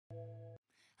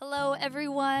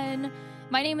everyone.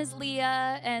 My name is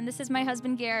Leah, and this is my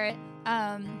husband, Garrett.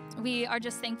 We are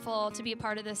just thankful to be a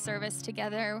part of this service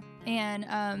together, and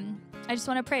I just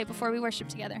want to pray before we worship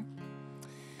together.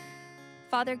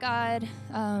 Father God,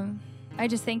 I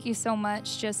just thank you so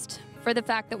much just for the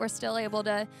fact that we're still able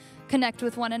to connect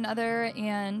with one another,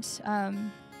 and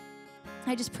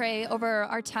I just pray over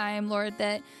our time, Lord,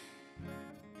 that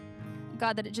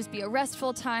God, that it just be a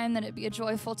restful time, that it be a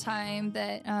joyful time,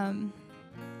 that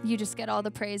you just get all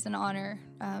the praise and honor.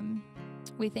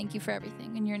 We thank you for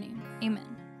everything. In your name, amen.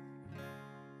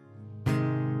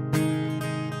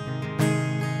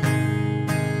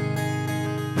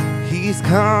 He's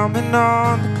coming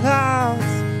on the clouds.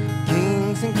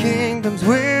 Kings and kingdoms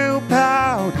will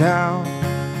bow down.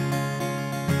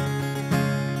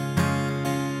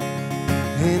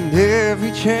 And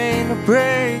every chain will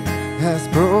break as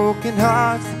broken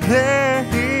hearts declare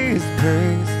his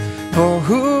praise. For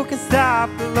who can stop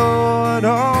the Lord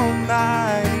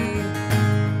Almighty?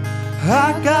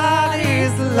 Our God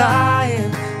is the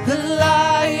Lion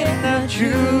of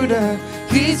Judah.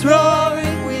 He's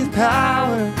roaring with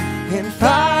power and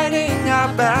fighting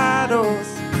our battles.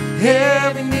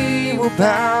 Every knee will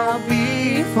bow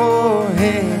before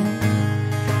him.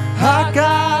 Our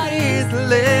God is the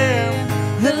Lamb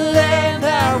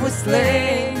that was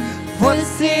slain for the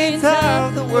sins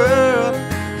of the world.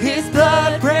 His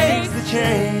blood breaks the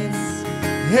chains.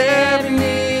 Every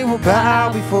knee will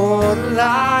bow before the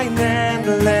Lion and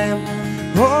the Lamb.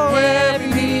 Oh, every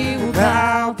knee will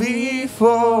bow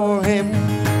before him.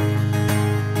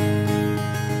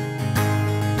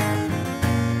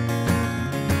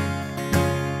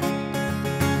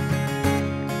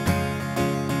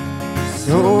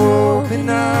 So open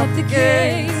up the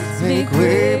gates, make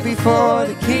way before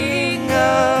the King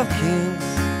of Kings.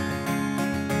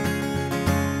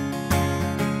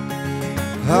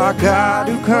 Our God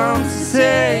who comes to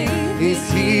save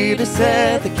is here to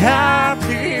set the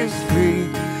captives free.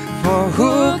 For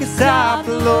who can stop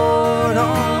the Lord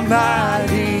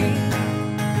Almighty?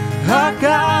 Our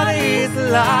God is the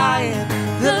Lion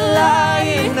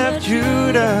of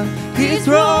Judah. He's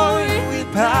roaring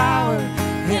with power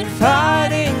and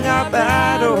fighting our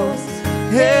battles.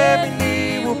 Every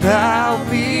knee will bow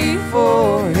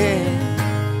before him.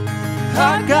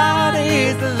 Our God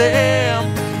is the Lamb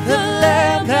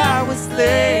that was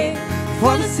slain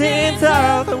for the sins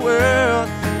of the world.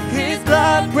 His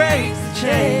blood breaks the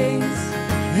chains.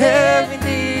 Every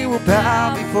knee will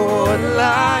bow before the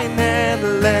Lion and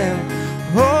the Lamb.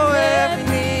 Oh, every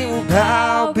knee will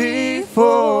bow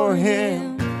before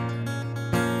him.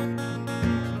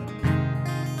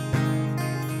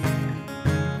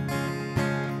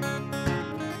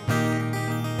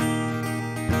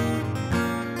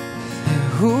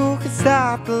 Who can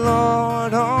stop the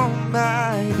Lord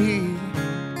Almighty?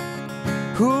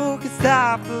 Who can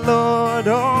stop the Lord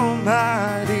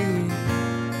Almighty?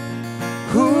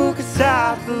 Who can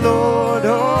stop the Lord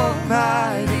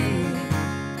Almighty?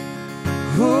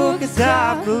 Who can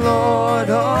stop the Lord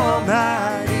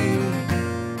Almighty?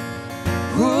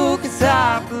 Who can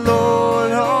stop the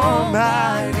Lord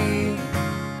Almighty?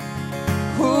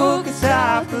 Who can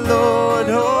stop the Lord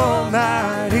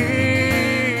Almighty?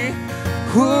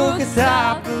 Who can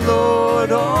stop the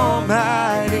Lord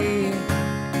Almighty?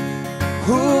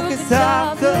 Who can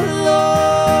stop the Lord?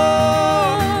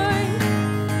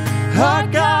 Our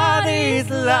God is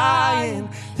the Lion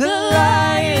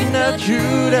of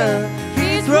Judah.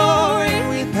 He's roaring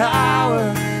with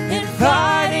power and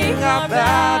fighting our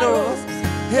battles.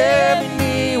 Every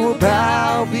knee will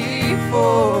bow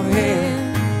before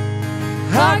him.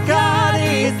 Our God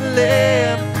is the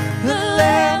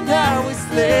Lamb that was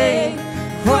slain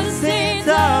for the sins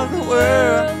of the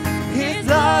world. His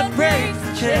blood breaks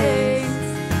the chains.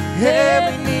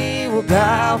 Every knee will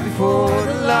bow before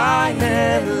the Lion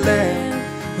and the Lamb.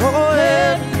 Oh,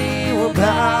 every knee will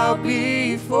bow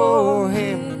before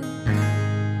him.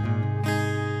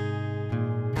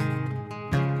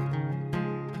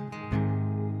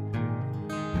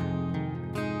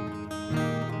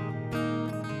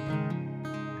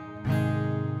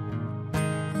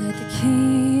 Let the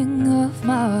King of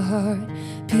my heart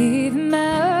be the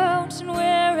mountain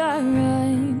where I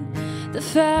run, the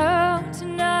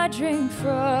fountain I drink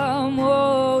from.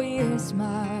 Oh, he is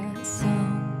my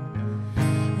song.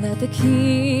 Let the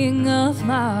King of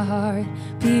my heart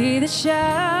be the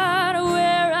shadow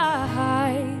where I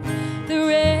hide, the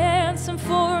ransom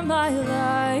for my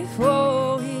life.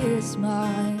 Oh, he is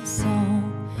my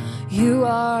song. You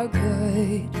are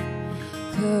good,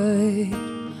 good.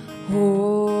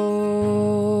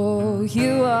 Oh,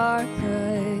 you are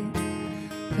good,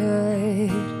 good.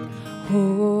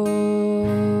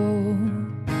 Oh,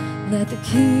 Let the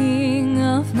King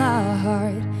of my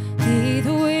heart be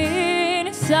the wind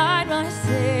inside my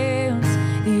sails,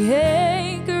 the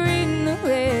anchor in the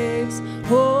waves.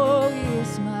 Oh, he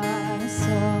is my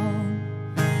song.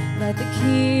 Let the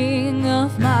King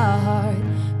of my heart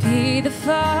be the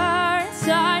fire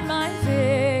inside my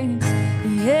veins,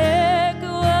 the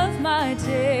echo of my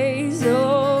days.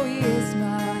 Oh, he is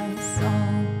my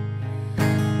song.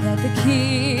 Let the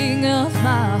King of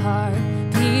my heart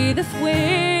be the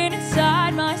wind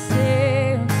inside my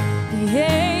sails, the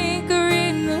anchor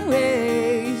in the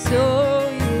waves. Oh,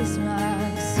 he is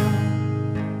my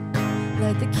song.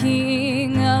 Let the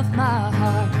King of my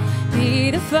heart be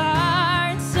the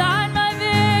fire inside my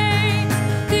veins,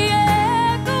 the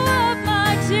echo of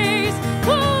my days.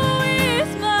 Oh, he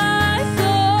is my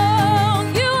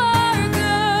song. You are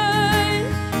good,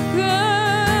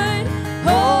 good.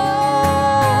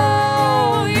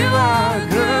 Oh, you are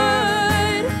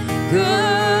good,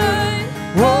 good.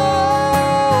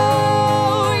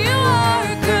 Oh, you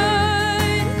are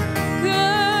good,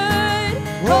 good.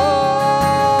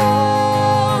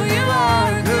 Oh, you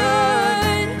are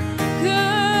good,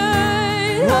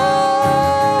 good. Oh.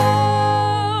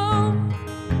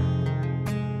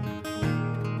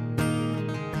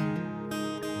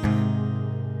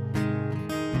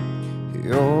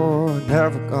 You're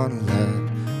never gonna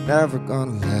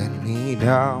let me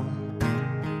down.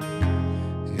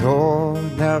 You're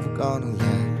never gonna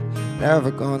let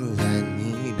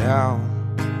me down.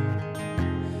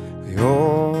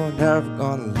 You're never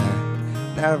gonna let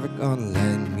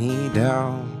me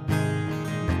down.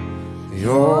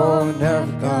 You're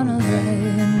never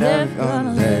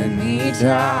gonna let me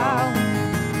down.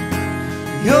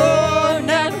 You're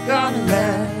never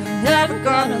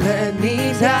gonna let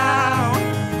me down.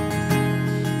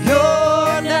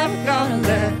 You're never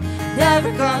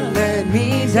gonna let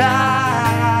me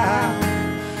down.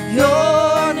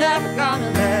 You're never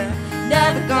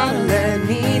gonna let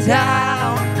me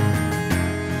down.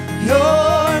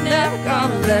 You're never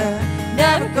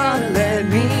gonna let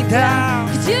me down.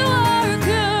 'Cause you are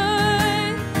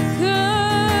good,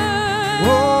 good.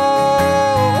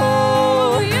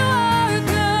 Oh, You are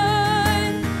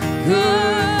good,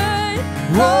 good.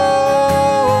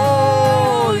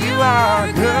 oh, you are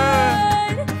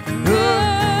good,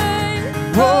 good.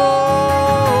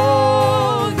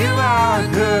 oh, you are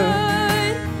good.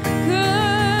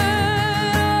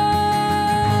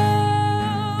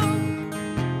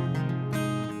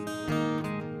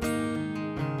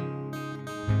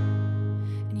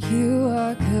 And you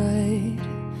are good,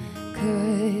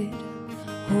 good.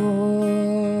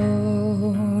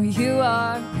 Oh, you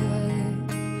are good,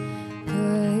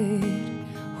 good.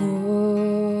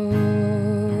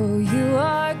 Oh, you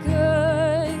are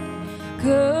good,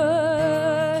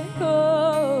 good.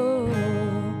 Oh,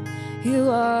 you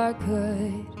are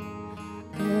good,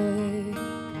 good.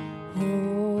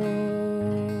 Oh.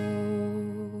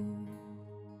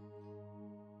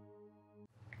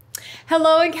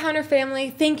 Hello, Encounter family.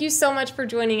 Thank you so much for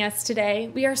joining us today.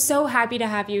 We are so happy to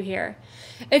have you here.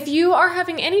 If you are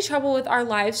having any trouble with our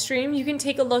live stream, you can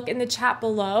take a look in the chat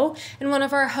below, and one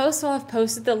of our hosts will have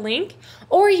posted the link,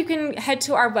 or you can head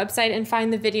to our website and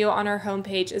find the video on our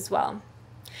homepage as well.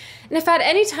 And if at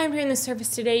any time during the service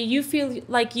today you feel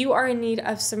like you are in need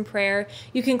of some prayer,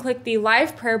 you can click the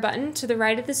live prayer button to the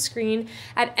right of the screen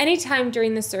at any time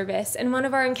during the service, and one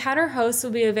of our Encounter hosts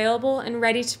will be available and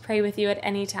ready to pray with you at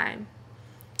any time.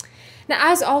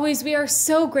 Now, as always, we are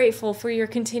so grateful for your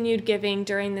continued giving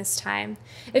during this time.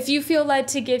 If you feel led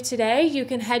to give today, you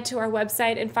can head to our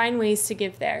website and find ways to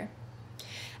give there.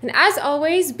 And as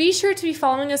always, be sure to be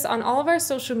following us on all of our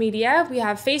social media. We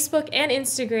have Facebook and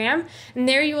Instagram, and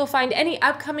there you will find any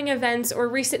upcoming events or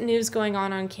recent news going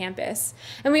on campus.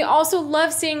 And we also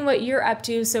love seeing what you're up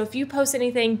to, so if you post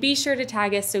anything, be sure to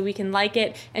tag us so we can like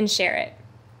it and share it.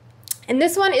 And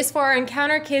this one is for our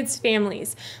Encounter Kids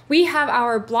families. We have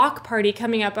our block party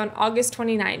coming up on August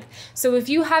 29th. So if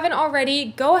you haven't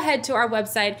already, go ahead to our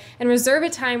website and reserve a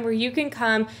time where you can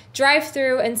come, drive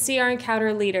through, and see our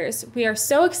Encounter leaders. We are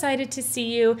so excited to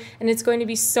see you, and it's going to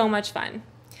be so much fun.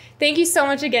 Thank you so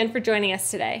much again for joining us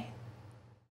today.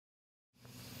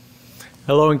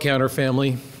 Hello, Encounter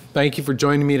family. Thank you for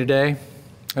joining me today.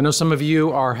 I know some of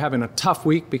you are having a tough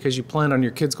week because you planned on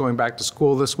your kids going back to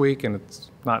school this week, and it's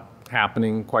not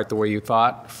happening quite the way you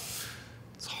thought.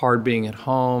 It's hard being at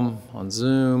home on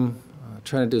Zoom,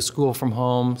 trying to do school from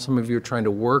home. Some of you are trying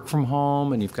to work from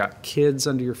home, and you've got kids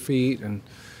under your feet, and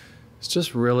it's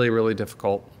just really, really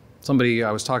difficult. Somebody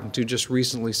I was talking to just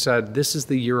recently said, "This is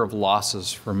the year of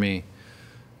losses for me."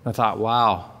 I thought,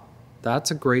 wow, that's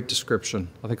a great description.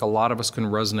 I think a lot of us can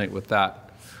resonate with that.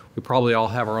 We probably all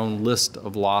have our own list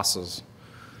of losses.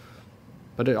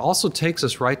 But it also takes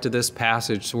us right to this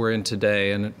passage we're in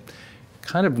today, and it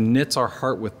kind of knits our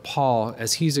heart with Paul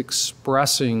as he's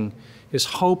expressing his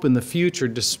hope in the future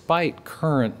despite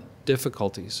current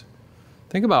difficulties.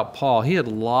 Think about Paul. He had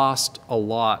lost a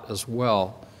lot as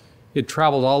well. He had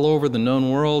traveled all over the known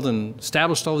world and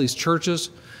established all these churches,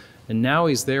 and now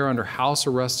he's there under house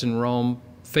arrest in Rome,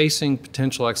 facing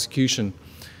potential execution.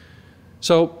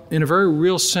 So in a very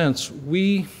real sense,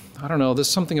 there's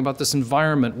something about this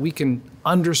environment. We can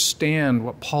understand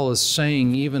what Paul is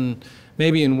saying, even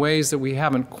maybe in ways that we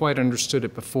haven't quite understood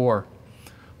it before.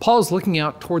 Paul is looking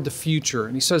out toward the future,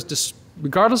 and he says,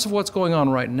 regardless of what's going on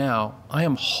right now, I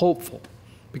am hopeful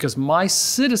because my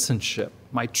citizenship,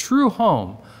 my true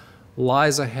home,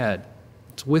 lies ahead.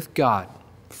 It's with God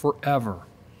forever.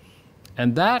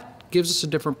 And that gives us a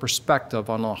different perspective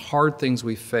on the hard things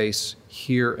we face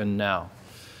here and now.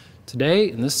 Today,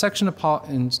 in this section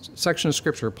of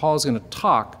Scripture, Paul is going to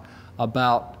talk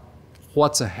about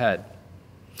what's ahead.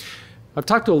 I've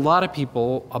talked to a lot of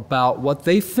people about what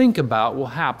they think about will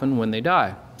happen when they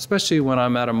die, especially when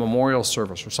I'm at a memorial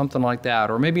service or something like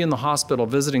that, or maybe in the hospital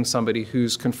visiting somebody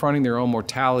who's confronting their own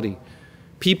mortality.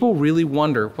 People really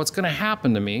wonder what's going to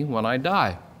happen to me when I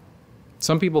die.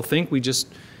 Some people think we just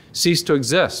cease to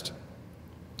exist.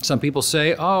 Some people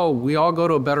say, oh, we all go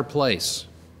to a better place.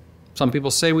 Some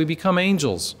people say we become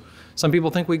angels. Some people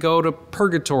think we go to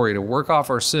purgatory to work off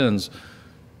our sins.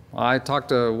 I talked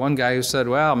to one guy who said,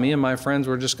 well, me and my friends,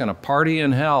 we're just going to party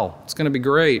in hell. It's going to be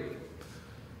great.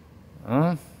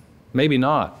 Maybe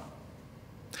not.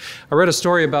 I read a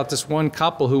story about this one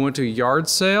couple who went to a yard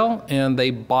sale and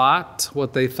they bought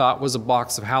what they thought was a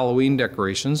box of Halloween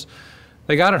decorations.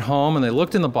 They got it home and they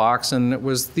looked in the box and it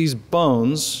was these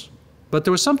bones, but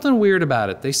there was something weird about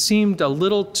it. They seemed a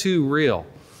little too real.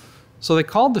 So they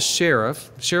called the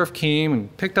sheriff. The sheriff came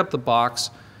and picked up the box,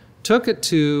 took it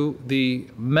to the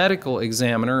medical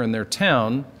examiner in their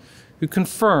town, who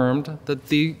confirmed that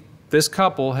this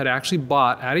couple had actually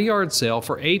bought at a yard sale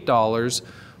for $8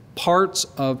 parts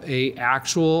of an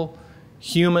actual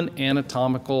human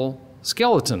anatomical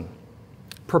skeleton,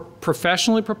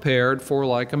 professionally prepared for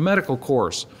like a medical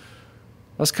course.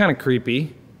 That's kind of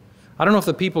creepy. I don't know if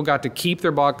the people got to keep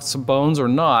their box of bones or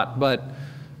not, but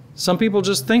some people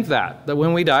just think that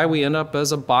when we die, we end up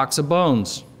as a box of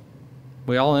bones.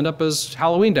 We all end up as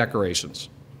Halloween decorations.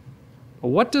 But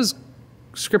what does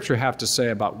Scripture have to say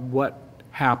about what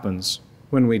happens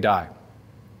when we die?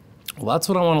 Well, that's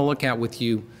what I want to look at with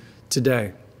you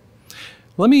today.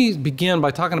 Let me begin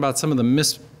by talking about some of the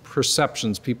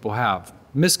misperceptions people have,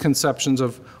 misconceptions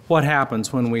of what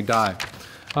happens when we die.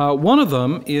 One of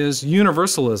them is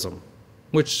universalism,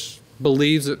 which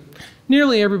believes that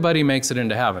nearly everybody makes it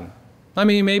into heaven. I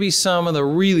mean, maybe some of the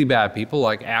really bad people,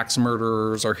 like axe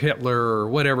murderers or Hitler or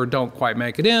whatever, don't quite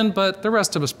make it in, but the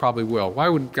rest of us probably will. Why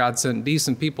would God send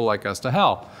decent people like us to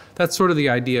hell? That's sort of the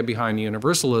idea behind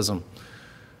universalism.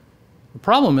 The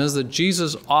problem is that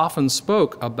Jesus often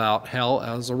spoke about hell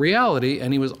as a reality,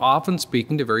 and he was often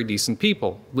speaking to very decent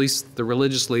people, at least the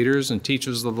religious leaders and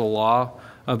teachers of the law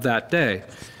of that day.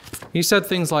 He said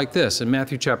things like this in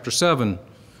Matthew chapter 7,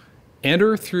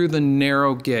 "Enter through the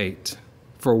narrow gate,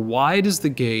 for wide is the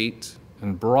gate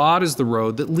and broad is the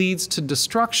road that leads to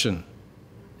destruction,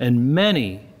 and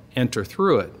many enter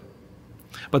through it.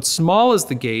 But small is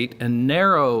the gate and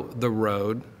narrow the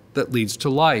road that leads to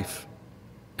life,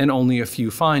 and only a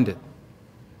few find it."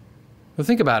 Now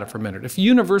think about it for a minute. If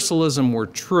universalism were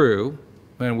true,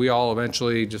 and we all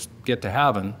eventually just get to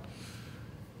heaven,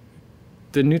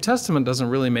 the New Testament doesn't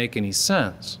really make any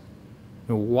sense.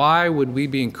 Why would we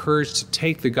be encouraged to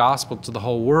take the gospel to the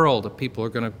whole world if people are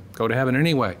going to go to heaven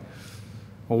anyway?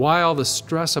 Well, why all the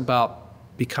stress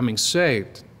about becoming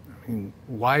saved? I mean,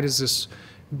 why does this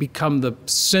become the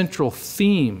central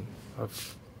theme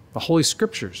of the Holy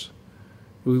Scriptures?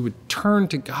 We would turn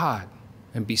to God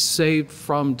and be saved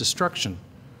from destruction.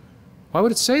 Why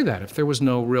would it say that if there was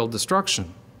no real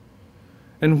destruction?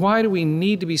 And why do we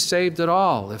need to be saved at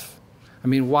all?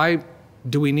 Why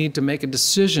do we need to make a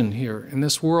decision here in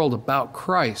this world about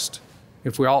Christ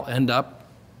if we all end up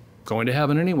going to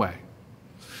heaven anyway?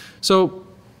 So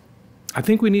I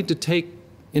think we need to take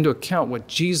into account what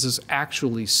Jesus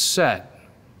actually said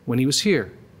when he was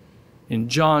here. In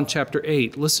John chapter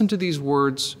 8, listen to these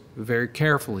words very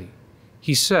carefully.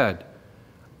 He said,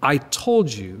 "I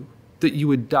told you that you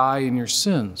would die in your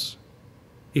sins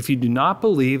if you do not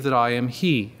believe that I am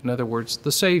he," in other words,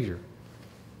 the Savior.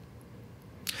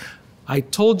 "I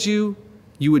told you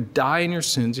you would die in your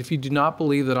sins if you do not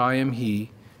believe that I am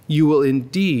he. You will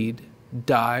indeed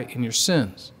die in your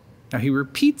sins." Now, he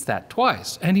repeats that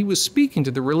twice, and he was speaking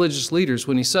to the religious leaders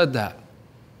when he said that.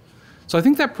 So I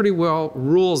think that pretty well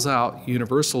rules out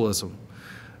universalism.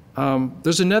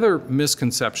 There's another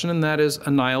misconception, and that is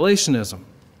annihilationism.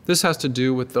 This has to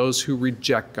do with those who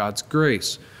reject God's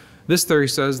grace. This theory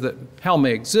says that hell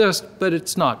may exist, but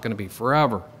it's not going to be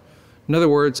forever. In other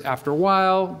words, after a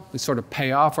while, we sort of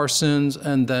pay off our sins,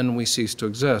 and then we cease to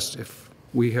exist if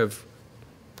we have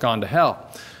gone to hell.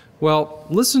 Well,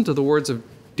 listen to the words of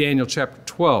Daniel chapter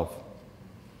 12.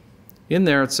 In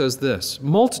there it says this: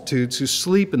 multitudes who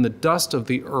sleep in the dust of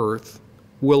the earth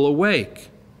will awake,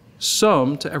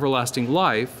 some to everlasting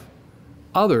life,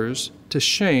 others to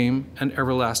shame and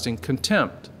everlasting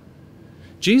contempt.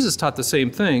 Jesus taught the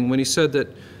same thing when he said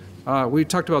that we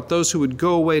talked about those who would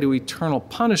go away to eternal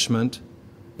punishment,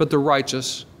 but the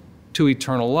righteous to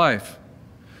eternal life.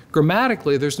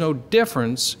 Grammatically, there's no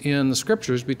difference in the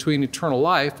scriptures between eternal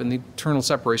life and the eternal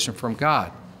separation from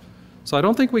God. So I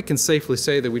don't think we can safely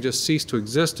say that we just cease to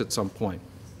exist at some point.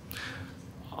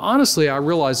 Honestly, I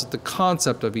realize that the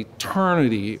concept of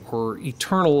eternity or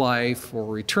eternal life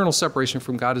or eternal separation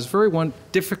from God is very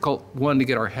difficult one to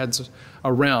get our heads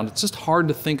around. It's just hard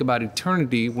to think about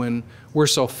eternity when we're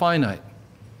so finite.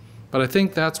 But I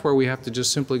think that's where we have to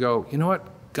just simply go, you know what?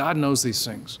 God knows these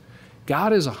things.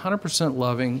 God is 100%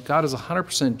 loving. God is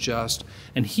 100% just.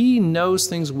 And he knows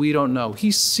things we don't know.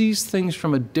 He sees things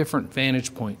from a different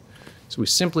vantage point. So we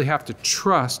simply have to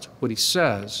trust what he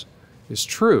says is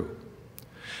true.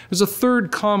 There's a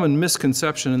third common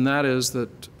misconception, and that is that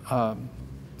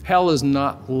hell is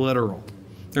not literal.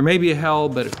 There may be a hell,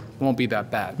 but it won't be that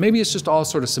bad. Maybe it's just all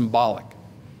sort of symbolic.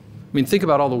 I mean, think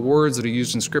about all the words that are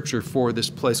used in Scripture for this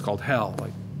place called hell,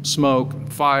 like smoke,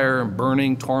 and fire, and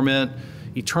burning, torment,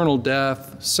 eternal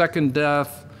death, second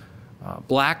death,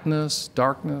 blackness,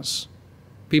 darkness.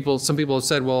 Some people have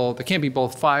said, well, there can't be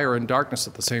both fire and darkness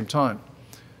at the same time.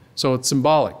 So it's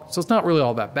symbolic. So it's not really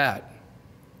all that bad.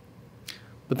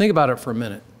 But think about it for a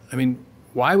minute. I mean,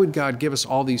 why would God give us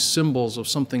all these symbols of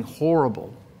something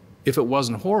horrible if it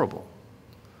wasn't horrible?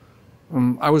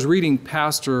 I was reading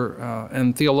pastor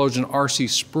and theologian R.C.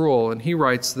 Sproul, and he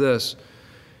writes this.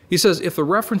 He says, if the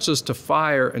references to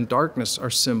fire and darkness are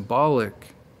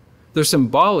symbolic, they're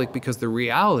symbolic because the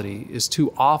reality is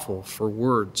too awful for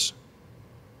words.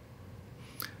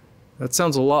 That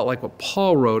sounds a lot like what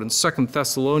Paul wrote in 2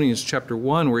 Thessalonians chapter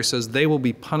 1, where he says, they will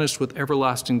be punished with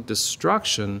everlasting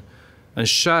destruction and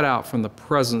shut out from the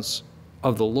presence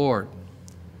of the Lord.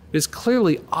 It is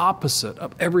clearly opposite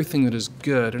of everything that is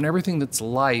good and everything that's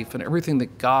life and everything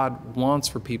that God wants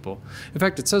for people. In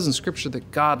fact, it says in Scripture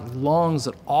that God longs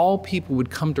that all people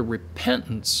would come to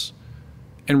repentance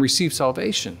and receive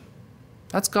salvation.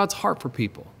 That's God's heart for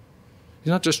people.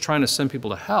 He's not just trying to send people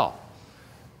to hell.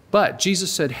 But Jesus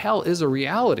said hell is a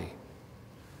reality.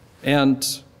 And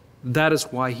that is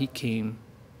why he came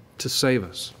to save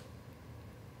us.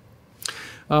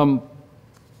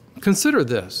 Consider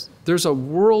this. There's a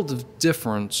world of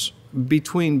difference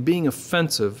between being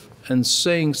offensive and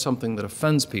saying something that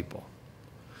offends people.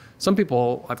 Some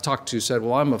people I've talked to said,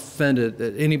 well, I'm offended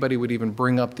that anybody would even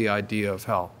bring up the idea of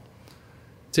hell.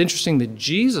 It's interesting that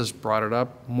Jesus brought it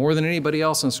up more than anybody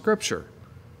else in Scripture,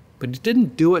 but he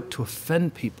didn't do it to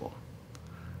offend people.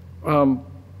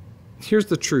 Here's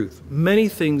the truth. Many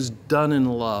things done in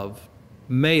love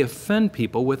may offend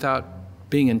people without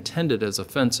being intended as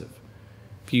offensive.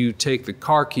 If you take the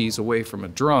car keys away from a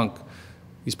drunk,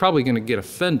 he's probably going to get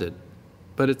offended,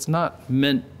 but it's not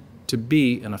meant to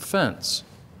be an offense.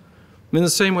 In the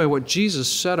same way, what Jesus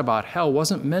said about hell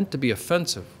wasn't meant to be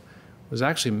offensive. It was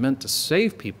actually meant to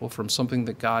save people from something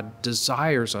that God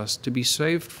desires us to be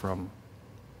saved from.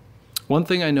 One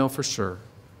thing I know for sure,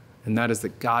 and that is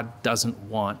that God doesn't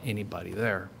want anybody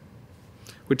there,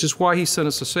 which is why he sent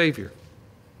us a Savior.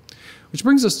 Which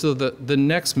brings us to the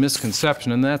next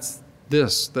misconception, and that's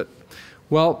this, that,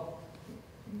 well,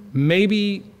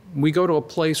 maybe we go to a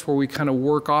place where we kind of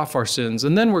work off our sins,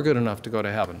 and then we're good enough to go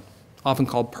to heaven, often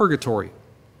called purgatory.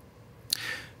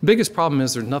 The biggest problem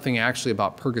is there's nothing actually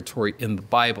about purgatory in the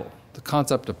Bible. The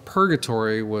concept of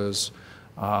purgatory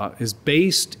is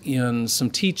based in some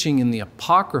teaching in the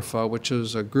Apocrypha, which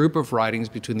is a group of writings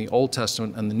between the Old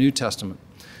Testament and the New Testament.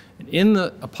 And in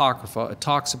the Apocrypha, it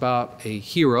talks about a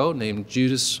hero named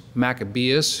Judas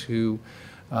Maccabeus who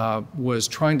was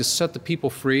trying to set the people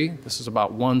free. This is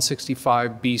about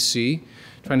 165 BC,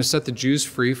 trying to set the Jews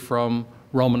free from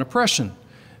Roman oppression.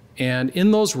 And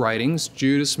in those writings,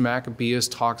 Judas Maccabeus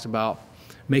talks about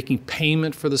making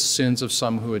payment for the sins of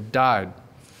some who had died.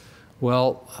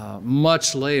 Well,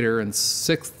 much later in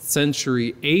 6th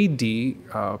century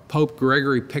AD, Pope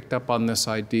Gregory picked up on this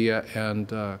idea and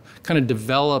kind of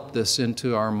developed this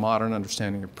into our modern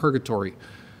understanding of purgatory.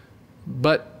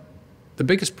 But the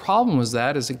biggest problem with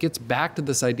that is it gets back to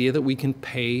this idea that we can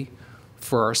pay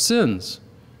for our sins.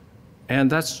 And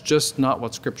that's just not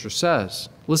what Scripture says.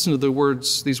 Listen to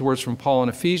these words from Paul in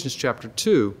Ephesians chapter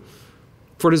 2.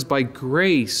 For it is by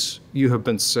grace you have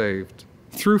been saved,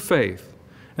 through faith.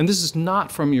 And this is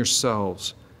not from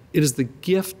yourselves. It is the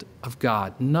gift of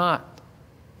God, not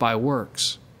by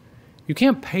works. You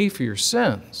can't pay for your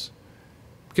sins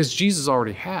because Jesus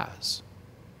already has.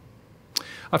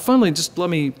 Finally, just let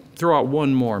me throw out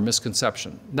one more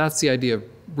misconception. That's the idea of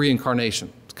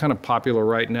reincarnation. It's kind of popular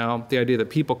right now, the idea that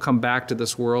people come back to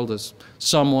this world as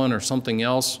someone or something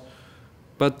else.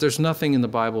 But there's nothing in the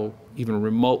Bible even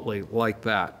remotely like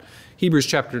that. Hebrews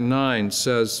chapter 9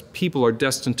 says people are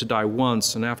destined to die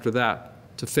once, and after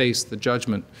that, to face the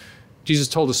judgment. Jesus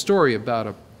told a story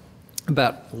about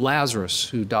Lazarus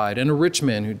who died and a rich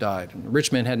man who died. And the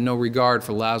rich man had no regard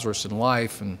for Lazarus in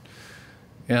life,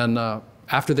 and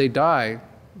after they die,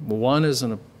 one is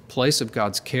in a place of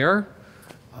God's care.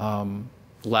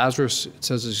 Lazarus, it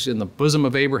says, is in the bosom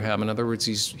of Abraham. In other words,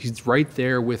 he's right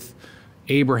there with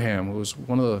Abraham, who was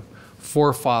one of the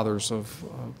forefathers of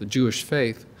the Jewish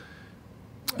faith.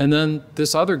 And then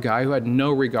this other guy who had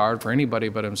no regard for anybody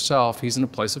but himself, he's in a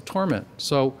place of torment.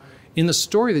 So in the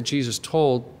story that Jesus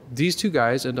told, these two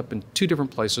guys end up in two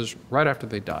different places right after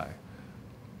they die.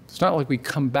 It's not like we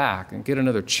come back and get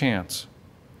another chance.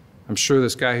 I'm sure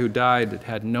this guy who died that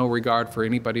had no regard for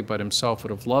anybody but himself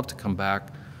would have loved to come back,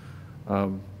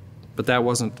 but that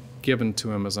wasn't given to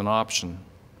him as an option.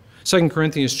 2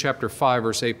 Corinthians chapter 5,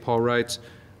 verse 8, Paul writes,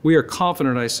 "We are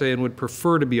confident, I say, and would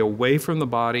prefer to be away from the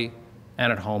body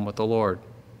and at home with the Lord."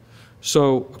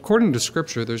 So, according to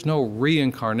Scripture, there's no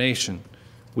reincarnation.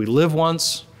 We live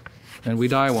once and we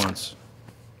die once.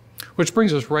 Which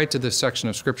brings us right to this section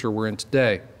of Scripture we're in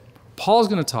today. Paul's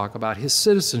going to talk about his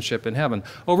citizenship in heaven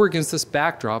over against this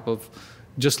backdrop of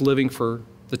just living for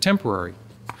the temporary.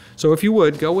 So if you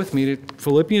would, go with me to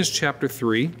Philippians chapter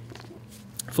 3.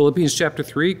 Philippians chapter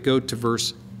 3, go to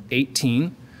verse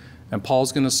 18. And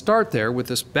Paul's going to start there with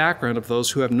this background of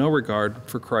those who have no regard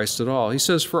for Christ at all. He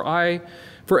says, For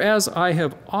as I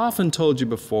have often told you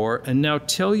before, and now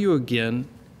tell you again,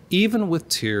 even with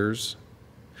tears,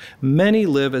 many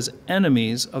live as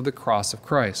enemies of the cross of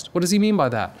Christ. What does he mean by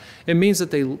that? It means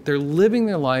that they're living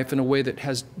their life in a way that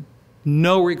has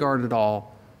no regard at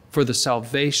all for the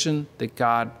salvation that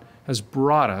God has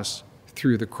brought us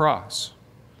through the cross.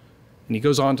 And he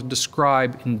goes on to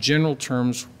describe in general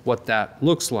terms what that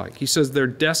looks like. He says their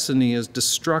destiny is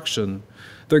destruction,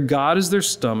 their God is their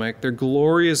stomach, their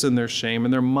glory is in their shame,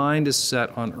 and their mind is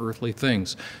set on earthly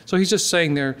things. So he's just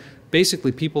saying they're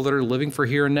basically people that are living for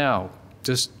here and now.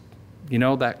 Just,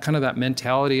 that kind of that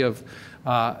mentality of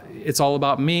it's all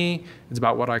about me, it's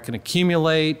about what I can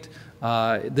accumulate,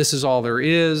 this is all there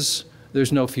is,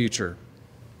 there's no future.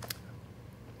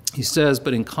 He says,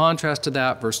 but in contrast to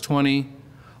that, verse 20,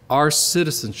 our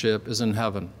citizenship is in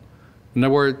heaven. In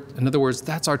other words,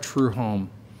 that's our true home.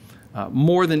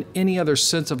 More than any other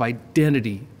sense of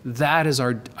identity, that is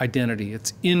our identity.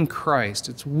 It's in Christ.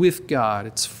 It's with God.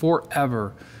 It's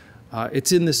forever.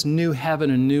 It's in this new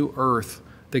heaven and new earth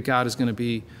that God is going to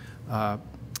be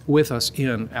with us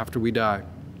in after we die.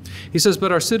 He says,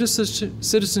 but our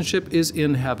citizenship is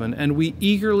in heaven, and we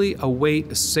eagerly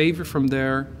await a Savior from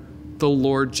there, the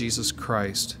Lord Jesus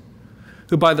Christ,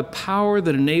 who by the power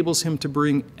that enables him to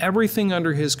bring everything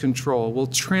under his control will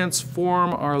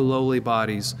transform our lowly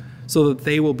bodies so that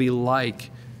they will be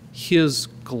like his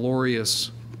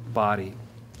glorious body.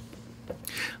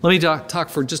 Let me talk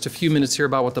for just a few minutes here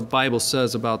about what the Bible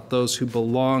says about those who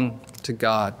belong to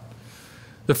God.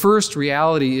 The first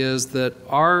reality is that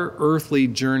our earthly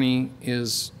journey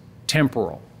is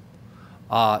temporal.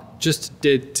 Just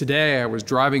today, I was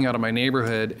driving out of my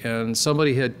neighborhood and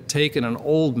somebody had taken an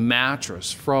old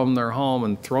mattress from their home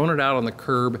and thrown it out on the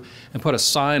curb and put a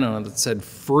sign on it that said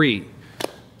free.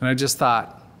 And I just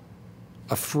thought,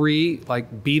 a free,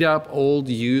 beat up old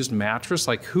used mattress?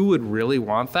 Who would really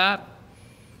want that?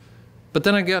 But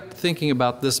then I got thinking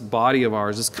about this body of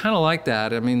ours. It's kind of like that.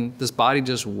 This body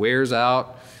just wears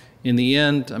out. In the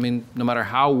end, no matter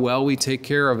how well we take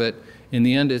care of it, in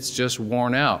the end, it's just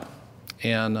worn out.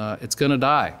 And it's going to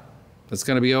die. It's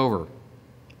going to be over.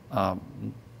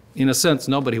 In a sense,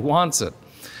 nobody wants it.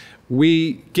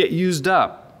 We get used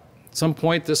up. At some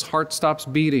point, this heart stops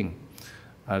beating.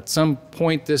 At some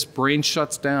point, this brain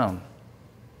shuts down.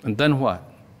 And then what?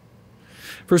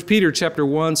 1 Peter chapter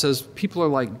 1 says, people are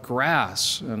like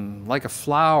grass and like a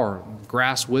flower.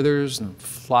 Grass withers and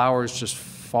flowers just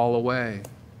fall away.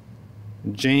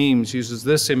 James uses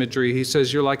this imagery. He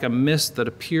says, you're like a mist that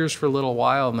appears for a little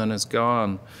while and then is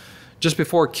gone. Just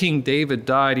before King David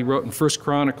died, he wrote in 1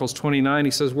 Chronicles 29,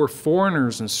 he says, we're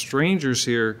foreigners and strangers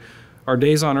here. Our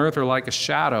days on earth are like a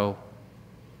shadow.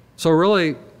 So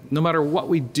really, no matter what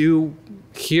we do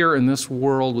here in this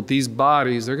world with these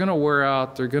bodies, they're going to wear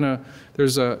out.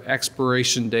 There's an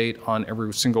expiration date on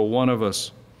every single one of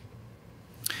us.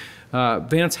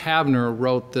 Vance Havner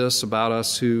wrote this about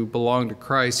us who belong to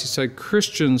Christ. He said,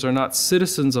 Christians are not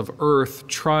citizens of earth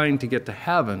trying to get to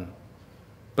heaven,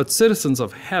 but citizens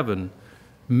of heaven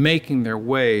making their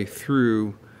way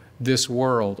through this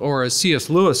world. Or as C.S.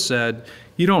 Lewis said,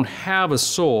 you don't have a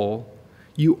soul,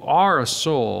 you are a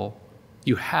soul,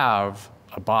 you have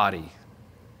a body.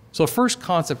 So the first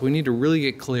concept we need to really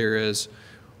get clear is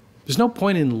there's no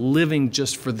point in living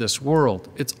just for this world.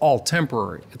 It's all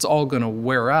temporary. It's all going to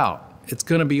wear out. It's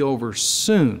going to be over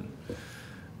soon.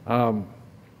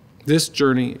 This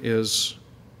journey is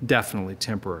definitely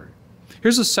temporary.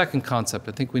 Here's a second concept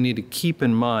I think we need to keep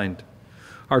in mind.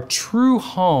 Our true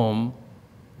home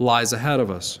lies ahead of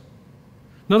us.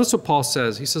 Notice what Paul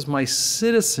says. He says, my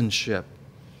citizenship.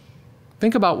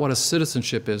 Think about what a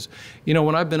citizenship is. You know,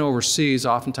 when I've been overseas,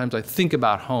 oftentimes I think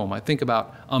about home. I think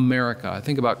about America. I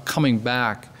think about coming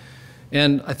back.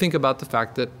 And I think about the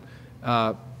fact that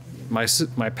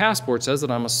my passport says that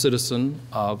I'm a citizen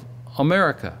of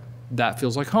America. That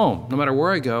feels like home. No matter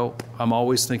where I go, I'm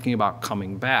always thinking about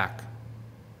coming back.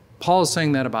 Paul is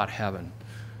saying that about heaven.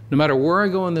 No matter where I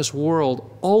go in this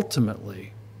world,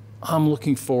 ultimately, I'm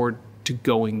looking forward to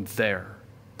going there.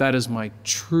 That is my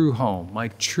true home, my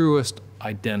truest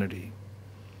identity.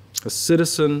 A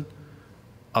citizen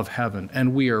of heaven.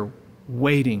 And we are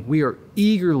waiting. We are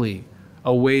eagerly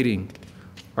awaiting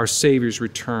our Savior's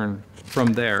return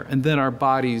from there. And then our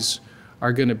bodies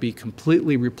are going to be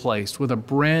completely replaced with a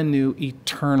brand new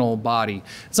eternal body.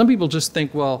 Some people just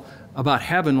think, well, about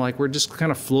heaven, like we're just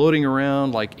kind of floating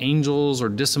around like angels or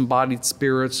disembodied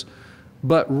spirits.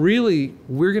 But really,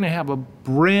 we're going to have a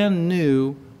brand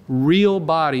new, real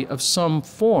body of some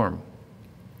form,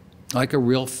 like a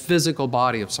real physical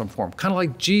body of some form, kind of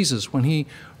like Jesus when he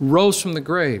rose from the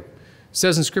grave. It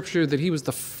says in Scripture that he was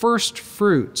the first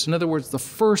fruits, in other words, the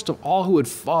first of all who would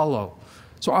follow.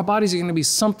 So our bodies are going to be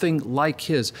something like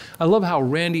his. I love how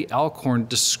Randy Alcorn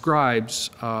describes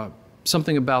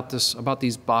something about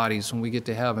these bodies when we get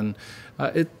to heaven.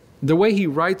 The way he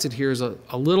writes it here is a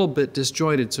little bit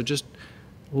disjointed, so just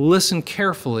listen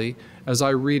carefully as I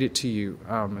read it to you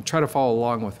and try to follow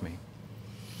along with me.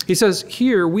 He says,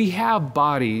 here we have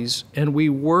bodies and we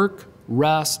work,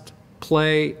 rest,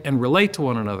 play, and relate to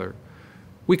one another.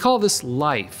 We call this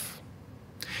life.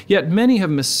 Yet many have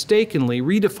mistakenly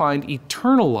redefined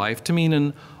eternal life to mean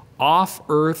an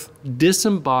off-earth,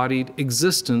 disembodied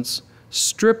existence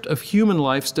stripped of human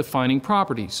life's defining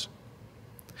properties.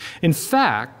 In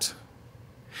fact,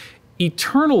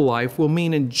 eternal life will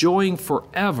mean enjoying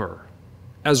forever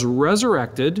as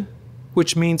resurrected,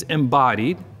 which means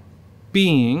embodied,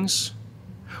 beings,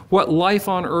 what life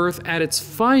on earth at its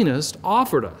finest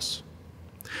offered us.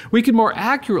 We could more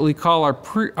accurately call our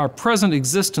present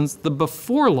existence the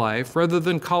before life rather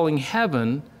than calling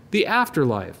heaven the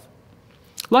afterlife.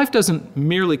 Life doesn't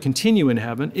merely continue in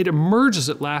heaven, it emerges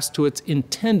at last to its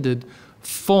intended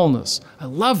fullness. I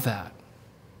love that.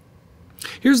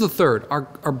 Here's the third. Our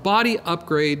body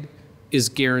upgrade is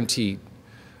guaranteed.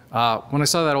 When I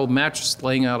saw that old mattress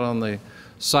laying out on the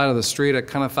side of the street, I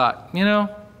kind of thought, you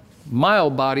know, my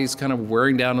old body's kind of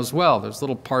wearing down as well. There's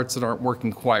little parts that aren't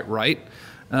working quite right.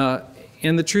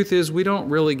 And the truth is, we don't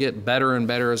really get better and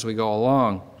better as we go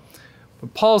along.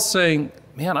 But Paul's saying,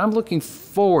 man, I'm looking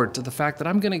forward to the fact that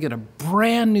I'm going to get a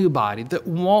brand new body that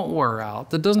won't wear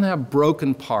out, that doesn't have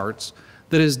broken parts,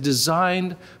 that is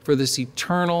designed for this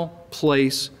eternal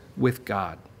place with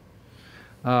God.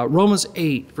 Romans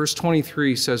 8, verse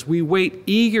 23 says, we wait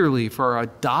eagerly for our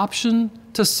adoption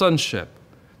to sonship,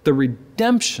 the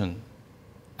redemption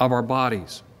of our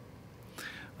bodies.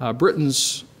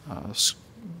 Britain's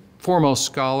foremost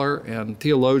scholar and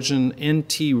theologian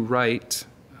N.T. Wright,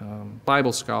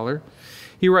 Bible scholar,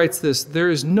 he writes this, there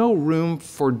is no room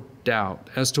for doubt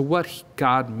as to what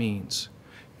God means.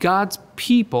 God's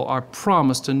people are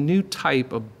promised a new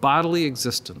type of bodily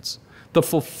existence, the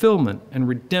fulfillment and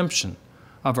redemption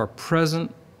of our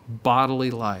present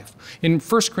bodily life. In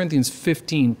 1 Corinthians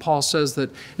 15, Paul says that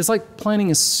it's like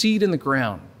planting a seed in the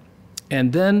ground,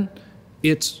 and then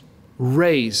it's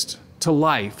raised to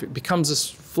life. It becomes this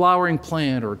flowering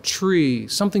plant or tree,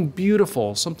 something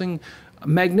beautiful, something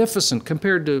magnificent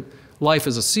compared to life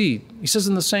as a seed. He says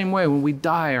in the same way, when we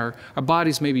die, our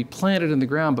bodies may be planted in the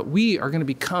ground, but we are going to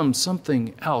become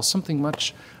something else, something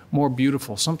much more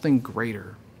beautiful, something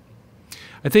greater.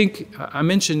 I think I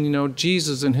mentioned,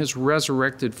 Jesus in his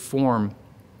resurrected form.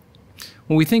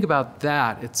 When we think about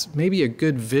that, it's maybe a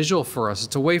good visual for us.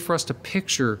 It's a way for us to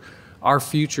picture our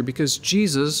future, because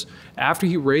Jesus, after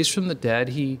he raised from the dead,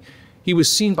 he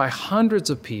was seen by hundreds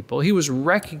of people. He was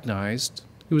recognized.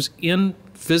 He was in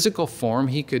physical form.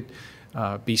 He could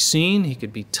be seen. He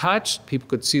could be touched. People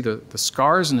could see the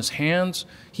scars in his hands.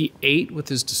 He ate with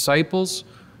his disciples.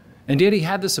 And yet he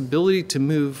had this ability to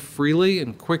move freely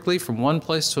and quickly from one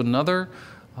place to another.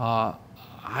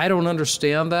 I don't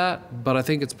understand that, but I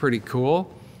think it's pretty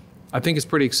cool. I think it's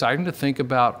pretty exciting to think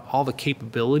about all the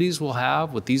capabilities we'll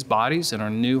have with these bodies in our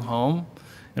new home,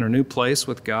 in our new place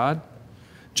with God.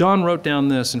 John wrote down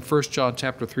this in 1 John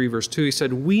chapter 3, verse 2. He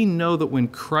said, "We know that when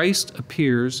Christ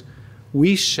appears,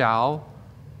 we shall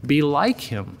be like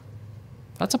him."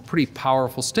 That's a pretty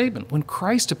powerful statement. When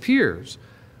Christ appears,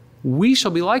 we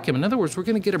shall be like him. In other words, we're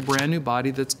going to get a brand new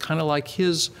body that's kind of like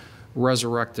his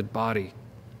resurrected body.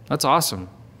 That's awesome.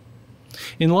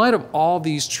 In light of all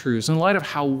these truths, in light of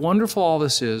how wonderful all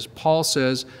this is, Paul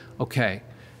says, okay,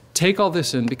 take all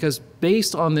this in, because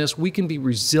based on this, we can be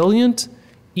resilient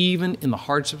even in the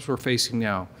hardships we're facing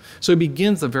now. So he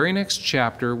begins the very next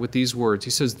chapter with these words.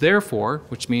 He says, "Therefore,"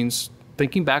 which means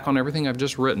thinking back on everything I've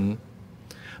just written,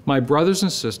 "my brothers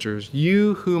and sisters,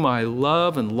 you whom I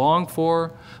love and long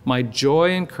for, my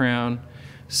joy and crown,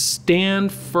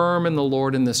 stand firm in the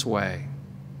Lord in this way."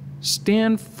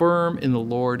 Stand firm in the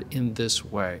Lord in this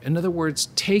way. In other words,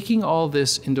 taking all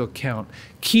this into account,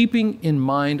 keeping in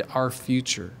mind our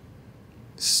future.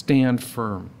 Stand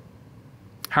firm.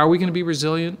 How are we going to be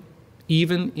resilient?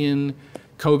 Even in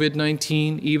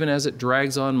COVID-19, even as it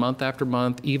drags on month after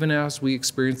month, even as we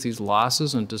experience these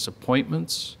losses and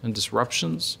disappointments and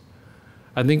disruptions,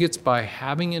 I think it's by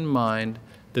having in mind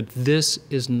that this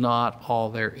is not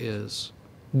all there is.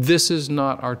 This is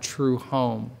not our true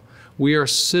home. We are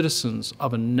citizens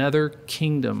of another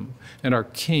kingdom, and our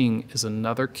king is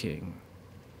another king.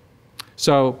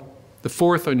 So the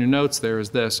fourth on your notes there is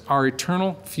this: our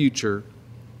eternal future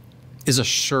is a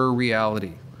sure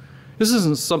reality. This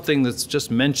isn't something that's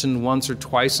just mentioned once or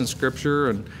twice in Scripture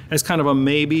and as kind of a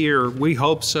maybe or we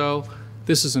hope so.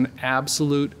 This is an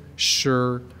absolute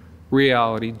sure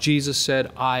reality. Jesus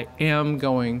said, "I am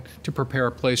going to prepare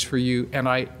a place for you, and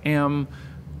I am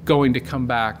going to come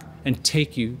back and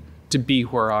take you to be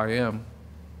where I am."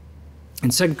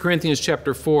 In 2 Corinthians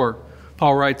chapter 4,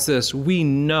 Paul writes this: "We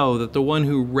know that the one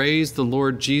who raised the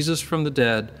Lord Jesus from the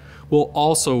dead will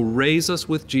also raise us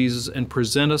with Jesus and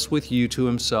present us with you to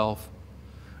himself."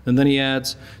 And then he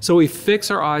adds, "So we fix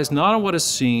our eyes not on what is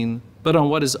seen, but on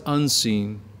what is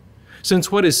unseen. Since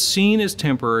what is seen is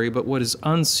temporary, but what is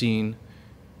unseen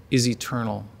is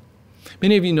eternal."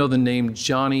 Many of you know the name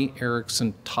Johnny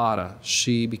Erickson Tata.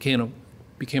 She became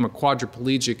a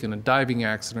quadriplegic in a diving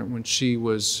accident when she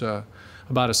was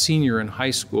about a senior in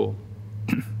high school.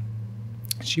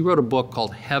 She wrote a book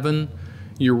called Heaven,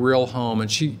 Your Real Home,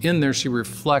 and in there she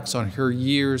reflects on her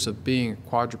years of being a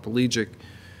quadriplegic.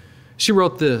 She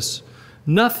wrote this: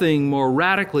 "Nothing more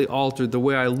radically altered the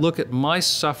way I look at my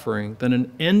suffering than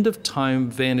an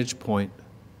end-of-time vantage point.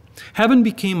 Heaven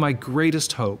became my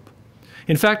greatest hope.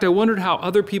 In fact, I wondered how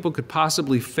other people could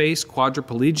possibly face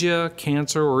quadriplegia,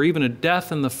 cancer, or even a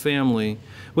death in the family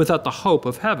without the hope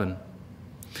of heaven.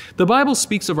 The Bible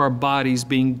speaks of our bodies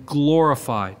being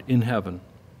glorified in heaven.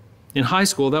 In high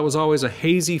school, that was always a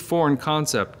hazy foreign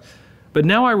concept, but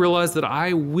now I realize that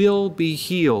I will be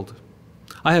healed.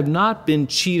 I have not been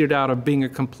cheated out of being a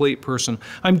complete person.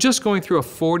 I'm just going through a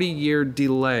 40-year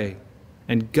delay,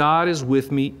 and God is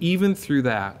with me even through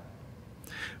that.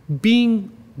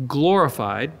 Being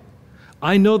glorified,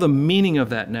 I know the meaning of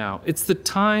that now. It's the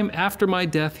time after my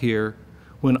death here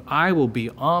when I will be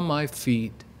on my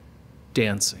feet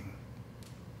dancing."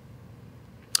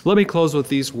 Let me close with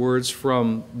these words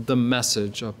from The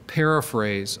Message, a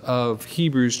paraphrase of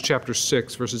Hebrews chapter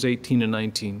 6, verses 18 and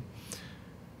 19.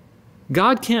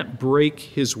 God can't break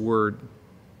his word.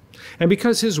 And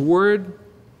because his word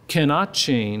cannot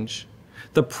change,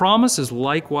 the promise is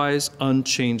likewise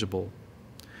unchangeable.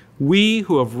 We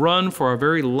who have run for our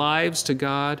very lives to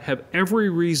God have every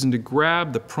reason to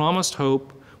grab the promised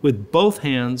hope with both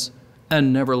hands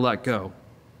and never let go.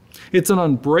 It's an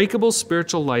unbreakable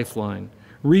spiritual lifeline,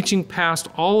 reaching past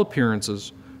all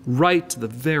appearances, right to the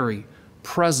very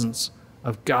presence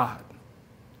of God.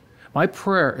 My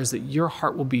prayer is that your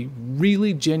heart will be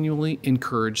really genuinely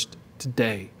encouraged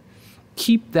today.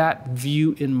 Keep that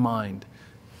view in mind.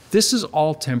 This is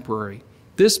all temporary.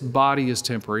 This body is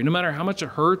temporary. No matter how much it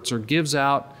hurts or gives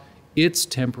out, it's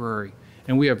temporary.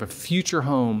 And we have a future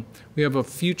home. We have a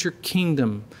future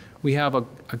kingdom. We have a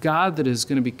God that is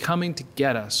going to be coming to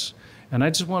get us. And I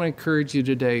just want to encourage you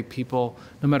today, people,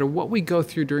 no matter what we go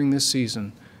through during this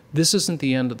season, this isn't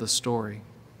the end of the story.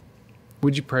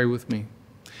 Would you pray with me?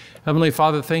 Heavenly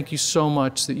Father, thank you so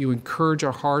much that you encourage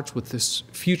our hearts with this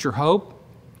future hope.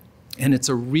 And it's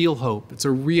a real hope. It's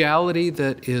a reality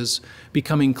that is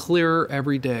becoming clearer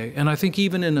every day. And I think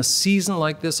even in a season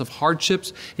like this of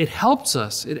hardships, it helps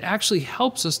us. It actually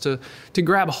helps us to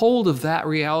grab hold of that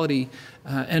reality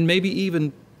and maybe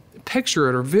even picture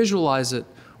it or visualize it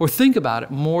or think about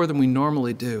it more than we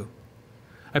normally do.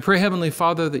 I pray, Heavenly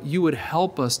Father, that you would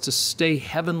help us to stay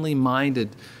heavenly minded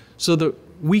so that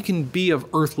we can be of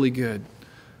earthly good.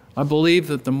 I believe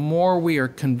that the more we are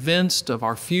convinced of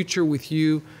our future with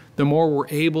you, the more we're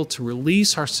able to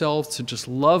release ourselves to just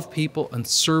love people and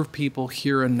serve people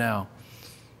here and now.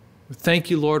 Thank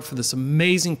you, Lord, for this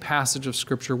amazing passage of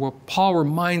Scripture where Paul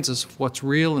reminds us of what's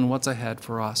real and what's ahead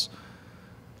for us.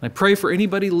 I pray for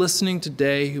anybody listening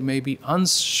today who may be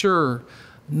unsure,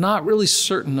 not really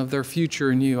certain of their future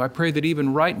in you. I pray that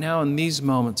even right now in these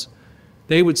moments,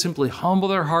 they would simply humble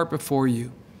their heart before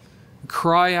you,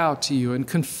 cry out to you, and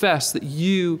confess that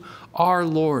you are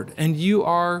Lord and you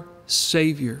are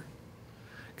Savior.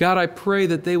 God, I pray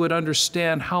that they would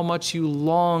understand how much you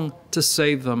long to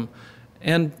save them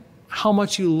and how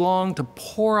much you long to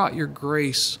pour out your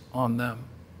grace on them.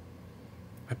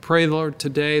 I pray, Lord,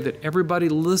 today that everybody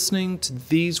listening to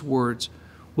these words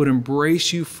would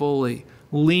embrace you fully,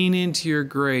 lean into your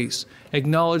grace,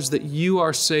 acknowledge that you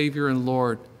are Savior and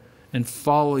Lord, and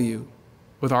follow you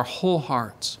with our whole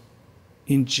hearts.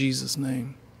 In Jesus'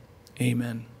 name,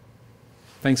 amen.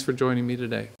 Thanks for joining me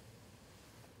today.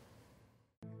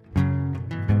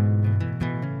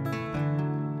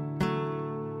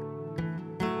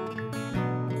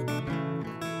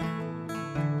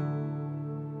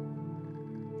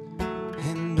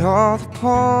 And all the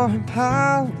poor and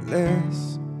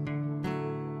powerless,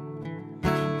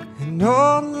 and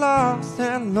all the lost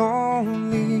and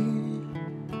lonely,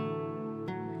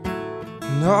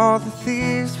 and all the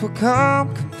thieves will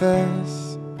come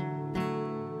confess,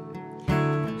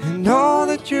 and know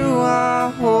that you are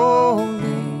holy,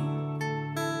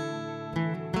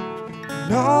 and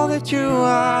know that you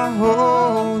are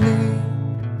holy,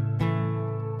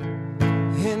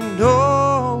 and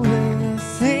oh, we'll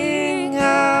sing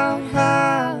out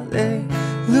hallelujah,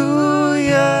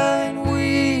 and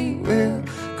we will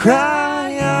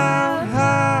cry out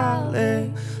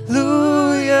hallelujah.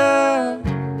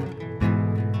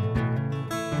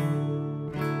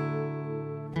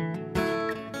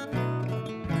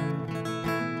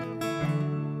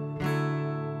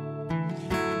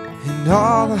 And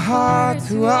all the hearts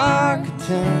who are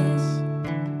content,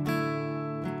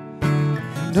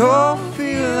 and all who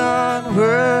feel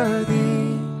unworthy,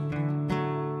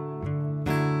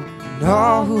 and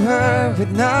all who heard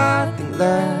with nothing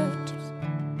left,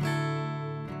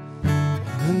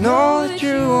 will know that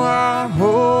you are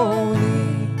holy,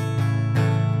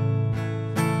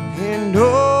 and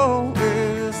oh,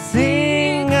 we'll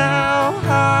sing out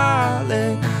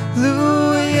hallelujah,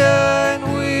 and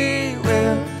we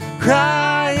will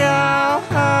cry out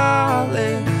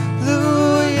hallelujah,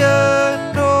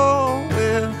 and oh,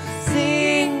 we'll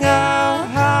sing out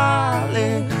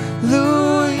hallelujah,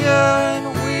 and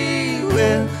we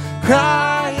will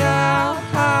cry out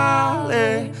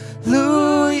hallelujah.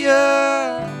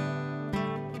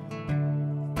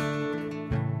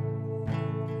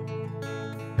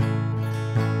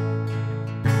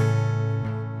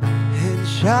 And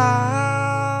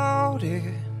shout it,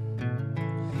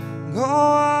 go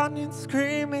on and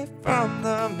scream it from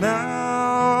the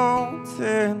mountains,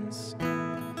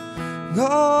 go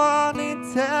on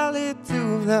and tell it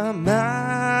to the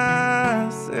masses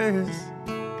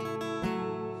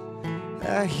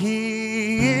that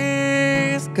He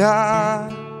is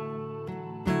God.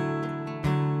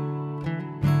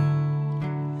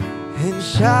 And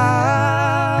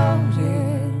shout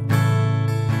it,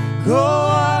 go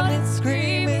on and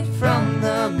scream it from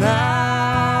the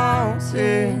mountains,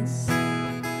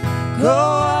 go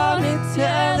on and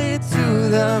tell it to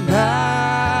the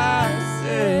masses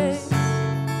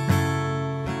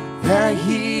that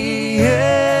He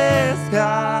is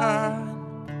God.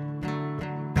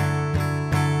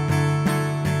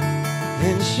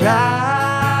 And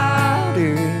shout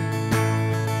it,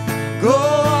 go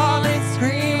on and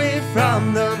scream it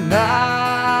from the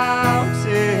mountains,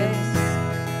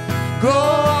 go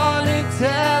on and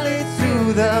tell it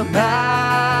to the masses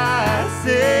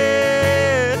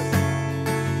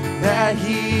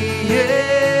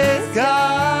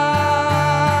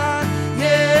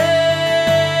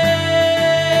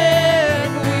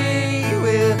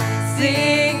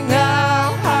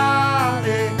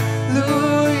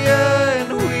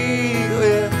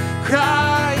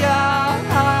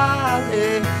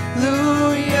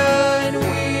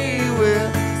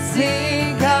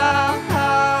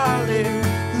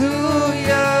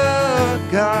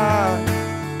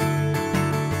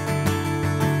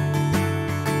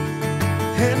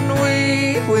and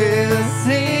we will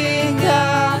sing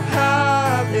out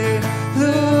hallelujah,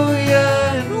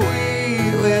 and we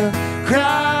will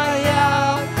cry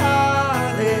out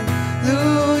hallelujah,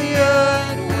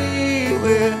 and we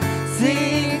will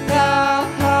sing out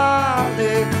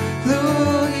hallelujah,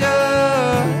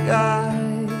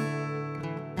 God.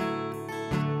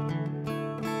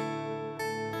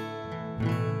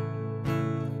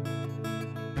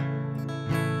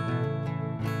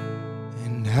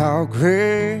 And how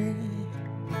great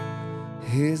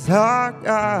is our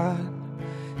God,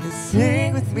 and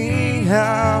sing with me,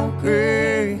 how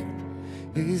great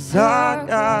is our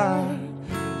God,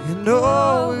 and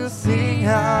oh, we'll sing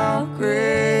how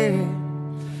great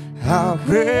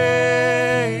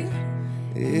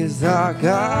is our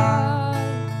God.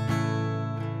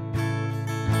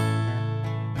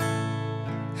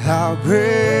 How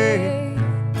great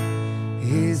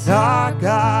is our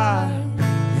God,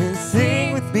 and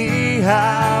sing with me,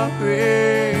 how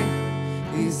great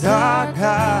is our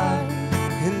God,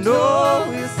 and oh,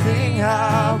 we'll sing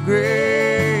how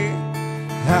great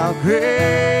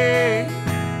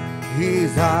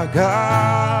is our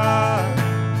God.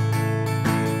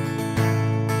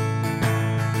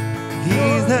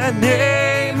 He's the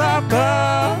name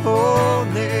above all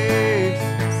names.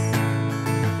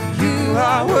 You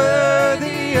are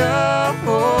worthy of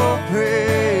all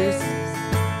praise,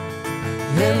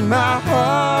 and my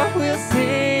heart will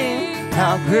sing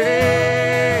how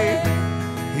great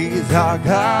is our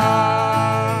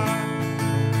God.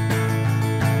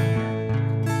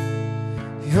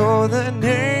 You're the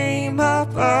name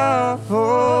above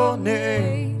all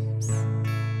names.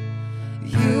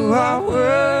 You are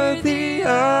worthy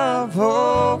of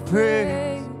all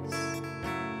praise,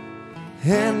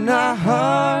 and our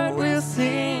heart will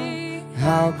sing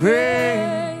how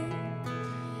great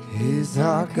is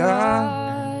our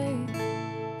God.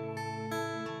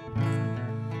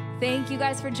 Thank you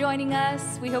guys for joining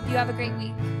us. We hope you have a great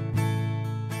week.